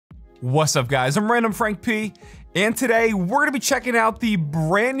What's up guys, I'm randomfrankp, and today we're gonna be checking out the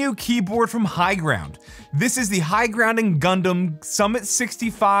brand new keyboard from Higround. This is the Higround Gundam Summit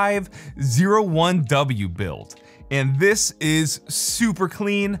 6501W build, and this is super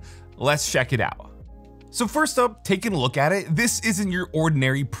clean. Let's check it out. So first up, taking a look at it, this isn't your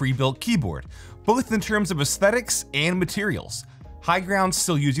ordinary pre-built keyboard, both in terms of aesthetics and materials. Higround's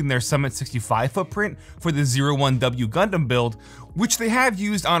still using their Summit 65 footprint for the 01W Gundam build, which they have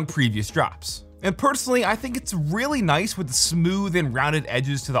used on previous drops. And personally, I think it's really nice with the smooth and rounded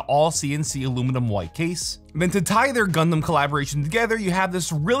edges to the all CNC aluminum white case. And then to tie their Gundam collaboration together, you have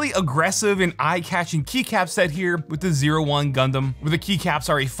this really aggressive and eye-catching keycap set here with the 01 Gundam, where the keycaps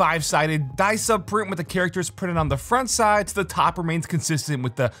are a 5-sided die sub print with the characters printed on the front side, so the top remains consistent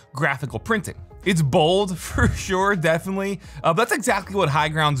with the graphical printing. It's bold for sure, definitely, but that's exactly what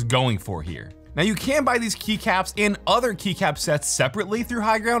Higround's going for here. Now you can buy these keycaps and other keycap sets separately through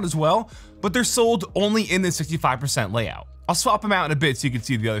Higround as well, but they're sold only in the 65% layout. I'll swap them out in a bit so you can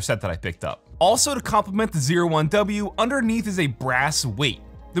see the other set that I picked up. Also, to complement the 01W, underneath is a brass weight.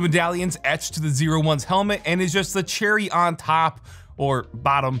 The medallion's etched to the 01's helmet and is just the cherry on top, or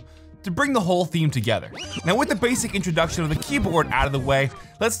bottom, to bring the whole theme together. Now with the basic introduction of the keyboard out of the way,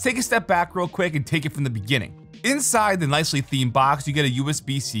 let's take a step back real quick and take it from the beginning. Inside the nicely themed box, you get a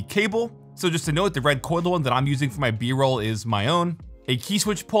USB-C cable. So just to note, the red coiled one that I'm using for my B-roll is my own, a key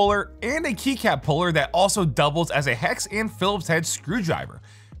switch puller, and a keycap puller that also doubles as a hex and Phillips head screwdriver.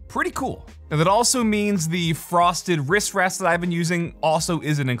 Pretty cool. And that also means the frosted wrist rest that I've been using also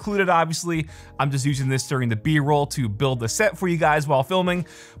isn't included, obviously. I'm just using this during the B-roll to build the set for you guys while filming.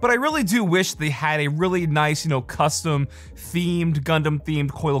 But I really do wish they had a really nice, custom themed, Gundam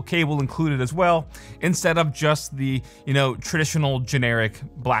themed coil cable included as well, instead of just the, traditional generic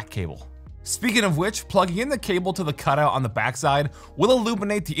black cable. Speaking of which, plugging in the cable to the cutout on the backside will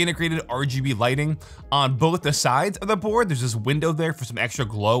illuminate the integrated RGB lighting on both the sides of the board. There's this window there for some extra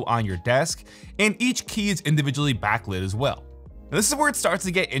glow on your desk, and each key is individually backlit as well. Now this is where it starts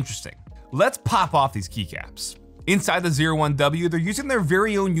to get interesting. Let's pop off these keycaps. Inside the 01W, they're using their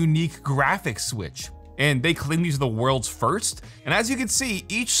very own unique graphics switch, and they claim these are the world's first. And as you can see,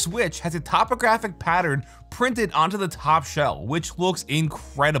 each switch has a topographic pattern printed onto the top shell, which looks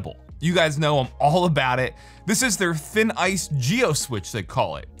incredible. You guys know I'm all about it. This is their thin ice geo switch, they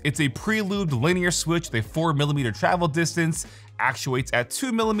call it. It's a pre-lubed linear switch with a 4mm travel distance, actuates at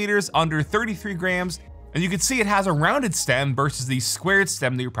 2mm under 33 grams, and you can see it has a rounded stem versus the squared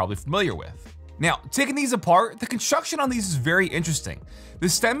stem that you're probably familiar with. Now, taking these apart, the construction on these is very interesting. The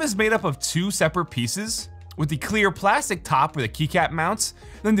stem is made up of 2 separate pieces, with the clear plastic top where the keycap mounts.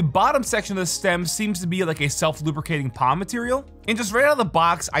 Then the bottom section of the stem seems to be like a self-lubricating palm material. And just right out of the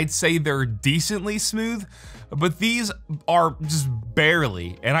box, I'd say they're decently smooth, but these are just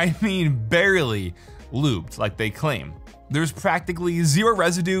barely, and I mean barely, lubed like they claim. There's practically zero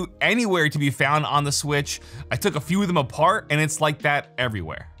residue anywhere to be found on the switch. I took a few of them apart and it's like that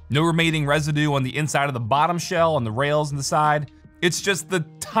everywhere. No remaining residue on the inside of the bottom shell, on the rails on the side. It's just the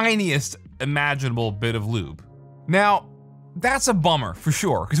tiniest imaginable bit of lube. Now, that's a bummer for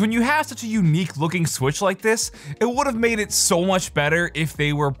sure, because when you have such a unique looking switch like this, it would have made it so much better if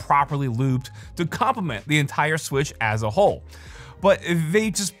they were properly lubed to complement the entire switch as a whole. But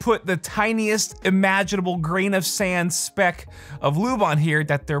they just put the tiniest imaginable grain of sand speck of lube on here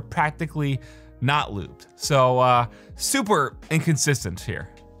that they're practically not lubed. So super inconsistent here.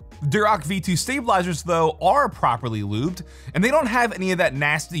 Duroc V2 stabilizers though are properly lubed, and they don't have any of that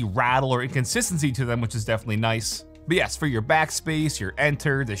nasty rattle or inconsistency to them, which is definitely nice. But yes, for your backspace, your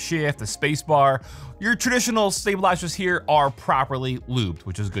enter, the shift, the spacebar, your traditional stabilizers here are properly lubed,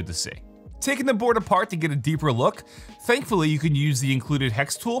 which is good to see. Taking the board apart to get a deeper look, thankfully you can use the included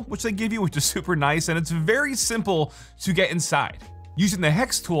hex tool, which they give you, which is super nice, and it's very simple to get inside. Using the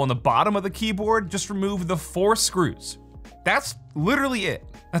hex tool on the bottom of the keyboard, just remove the 4 screws. That's literally it.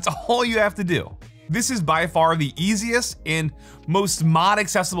 That's all you have to do. This is by far the easiest and most mod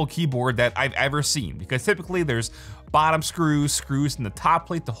accessible keyboard that I've ever seen, because typically there's bottom screws in the top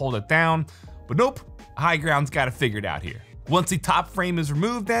plate to hold it down, but nope, Higround's got it figured out here. Once the top frame is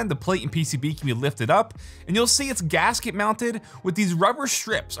removed, then the plate and PCB can be lifted up, and you'll see it's gasket mounted with these rubber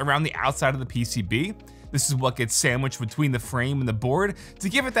strips around the outside of the PCB. This is what gets sandwiched between the frame and the board to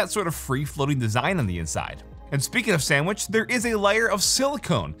give it that sort of free-floating design on the inside. And speaking of sandwich, there is a layer of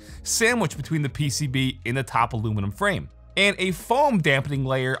silicone sandwiched between the PCB and the top aluminum frame, and a foam dampening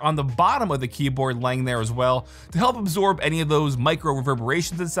layer on the bottom of the keyboard laying there as well to help absorb any of those micro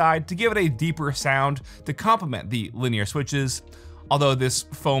reverberations inside to give it a deeper sound to complement the linear switches. Although this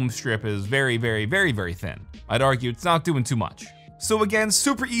foam strip is very thin. I'd argue it's not doing too much. So again,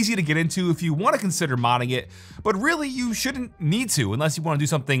 super easy to get into if you want to consider modding it, but really you shouldn't need to unless you want to do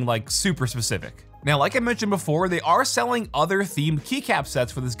something like super specific. Now, like I mentioned before, they are selling other themed keycap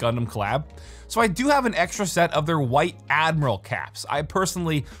sets for this Gundam collab, so I do have an extra set of their White Admiral caps. I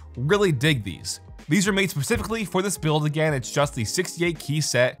personally really dig these. These are made specifically for this build. Again, it's just the 68 key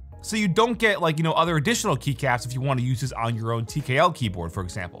set, so you don't get like, other additional keycaps if you want to use this on your own TKL keyboard, for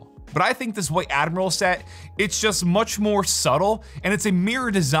example. But I think this White Admiral set, it's just much more subtle, and it's a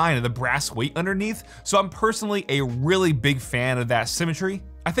mirror design of the brass weight underneath, so I'm personally a really big fan of that symmetry.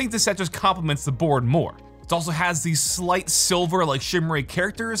 I think this set just complements the board more. It also has these slight silver, like shimmery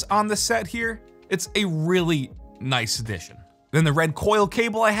characters on the set here. It's a really nice addition. Then the red coil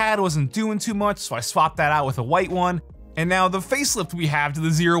cable I had wasn't doing too much, so I swapped that out with a white one. And now the facelift we have to the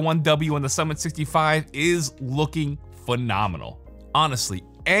 01W and the Summit 65 is looking phenomenal. Honestly,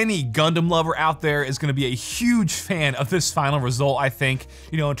 any Gundam lover out there is going to be a huge fan of this final result, I think,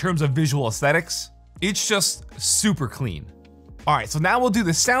 in terms of visual aesthetics. It's just super clean. All right, so now we'll do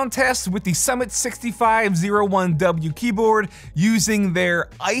the sound test with the Summit 65 01W keyboard using their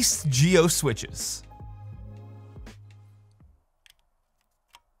Iced Geo switches.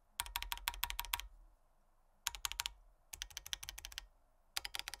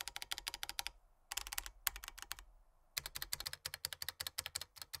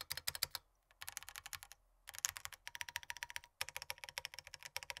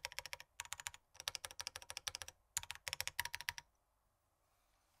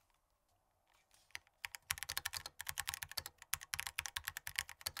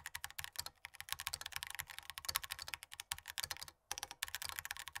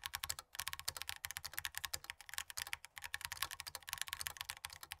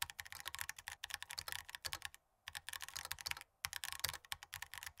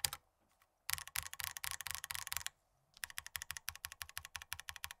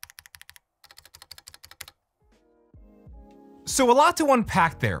 So a lot to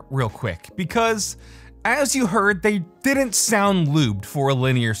unpack there real quick, because as you heard, they didn't sound lubed for a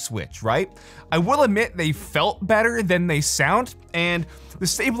linear switch, right? I will admit they felt better than they sound, and the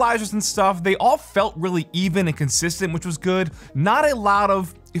stabilizers and stuff, they all felt really even and consistent, which was good. Not a lot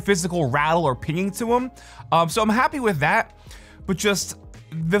of physical rattle or pinging to them, so I'm happy with that, but just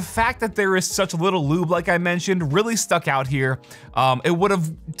the fact that there is such little lube, like I mentioned, really stuck out here. It would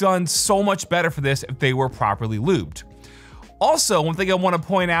have done so much better for this if they were properly lubed. Also, one thing I want to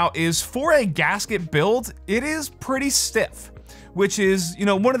point out is for a gasket build, it is pretty stiff, which is,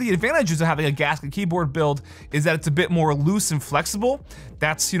 one of the advantages of having a gasket keyboard build is that it's a bit more loose and flexible.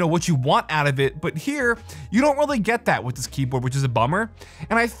 That's, what you want out of it. But here, you don't really get that with this keyboard, which is a bummer.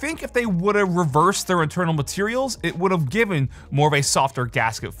 And I think if they would have reversed their internal materials, it would have given more of a softer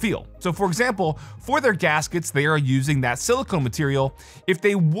gasket feel. So for example, for their gaskets, they are using that silicone material. If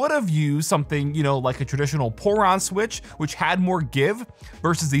they would have used something, like a traditional pour-on switch, which had more give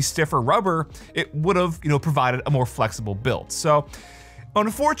versus the stiffer rubber, it would have, provided a more flexible build. So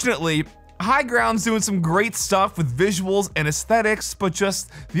unfortunately, Higround's doing some great stuff with visuals and aesthetics, but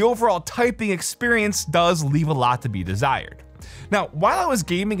just the overall typing experience does leave a lot to be desired. Now, while I was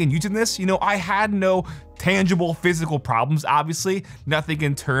gaming and using this, I had no tangible physical problems, obviously. Nothing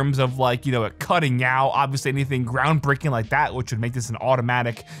in terms of like, it cutting out, obviously anything groundbreaking like that, which would make this an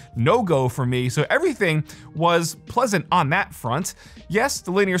automatic no-go for me. So everything was pleasant on that front. Yes,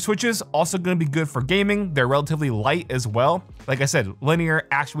 the linear switches also gonna be good for gaming. They're relatively light as well. Like I said, linear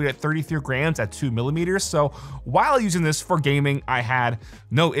actuated at 33 grams at 2mm. So while using this for gaming, I had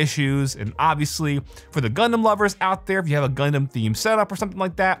no issues. And obviously for the Gundam lovers out there, if you have a Gundam themed setup or something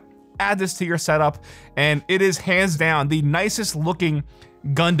like that, add this to your setup, and it is hands down the nicest looking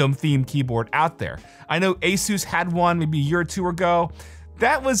Gundam themed keyboard out there. I know Asus had one maybe a year or two ago.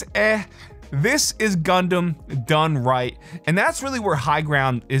 That was This is Gundam done right, and that's really where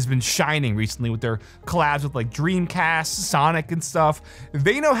Higround has been shining recently with their collabs with like Dreamcast, Sonic and stuff.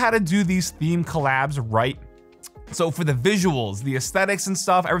 They know how to do these theme collabs right. So for the visuals, the aesthetics and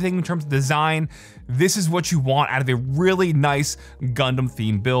stuff, everything in terms of design, this is what you want out of a really nice Gundam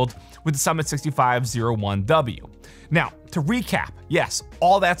themed build with the Summit 65 01W. Now, to recap, yes,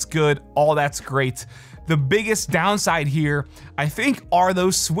 all that's good, all that's great. The biggest downside here, I think, are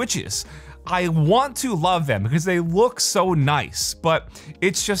those switches. I want to love them because they look so nice, but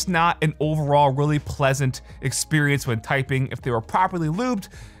it's just not an overall really pleasant experience when typing. If they were properly lubed,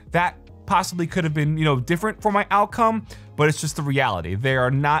 that possibly could have been, different for my outcome, but it's just the reality. They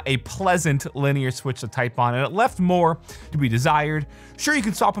are not a pleasant linear switch to type on, and it left more to be desired. Sure, you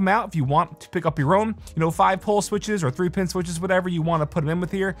can swap them out if you want to pick up your own, 5-pole switches or 3-pin switches, whatever you want to put them in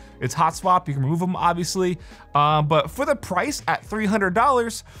with here. It's hot swap, you can remove them obviously, but for the price at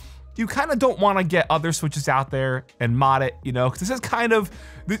 $300, you kind of don't want to get other switches out there and mod it, because this is kind of,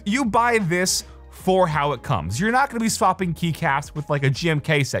 you buy this for how it comes. You're not going to be swapping keycaps with like a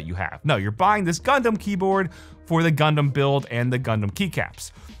GMK set you have. No, you're buying this Gundam keyboard for the Gundam build and the Gundam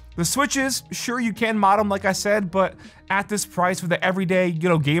keycaps. The switches, sure, you can mod them like I said, but at this price for the everyday,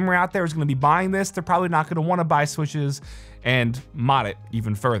 gamer out there is going to be buying this, they're probably not going to want to buy switches and mod it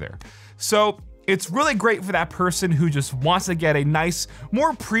even further. So it's really great for that person who just wants to get a nice,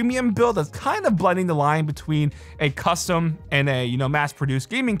 more premium build that's kind of blending the line between a custom and a, mass-produced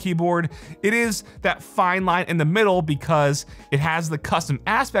gaming keyboard. It is that fine line in the middle because it has the custom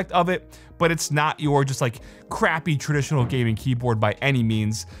aspect of it, but it's not your just like crappy traditional gaming keyboard by any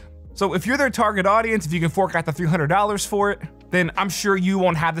means. So if you're their target audience, if you can fork out the $300 for it, then I'm sure you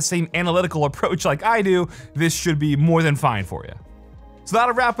won't have the same analytical approach like I do. This should be more than fine for you. So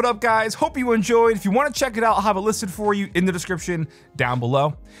that'll wrap it up, guys. Hope you enjoyed. If you want to check it out, I'll have it listed for you in the description down below.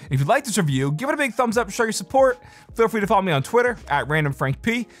 And if you like this review, give it a big thumbs up, show your support. Feel free to follow me on Twitter at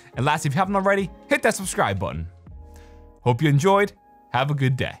randomfrankp. And lastly, if you haven't already, hit that subscribe button. Hope you enjoyed. Have a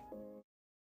good day.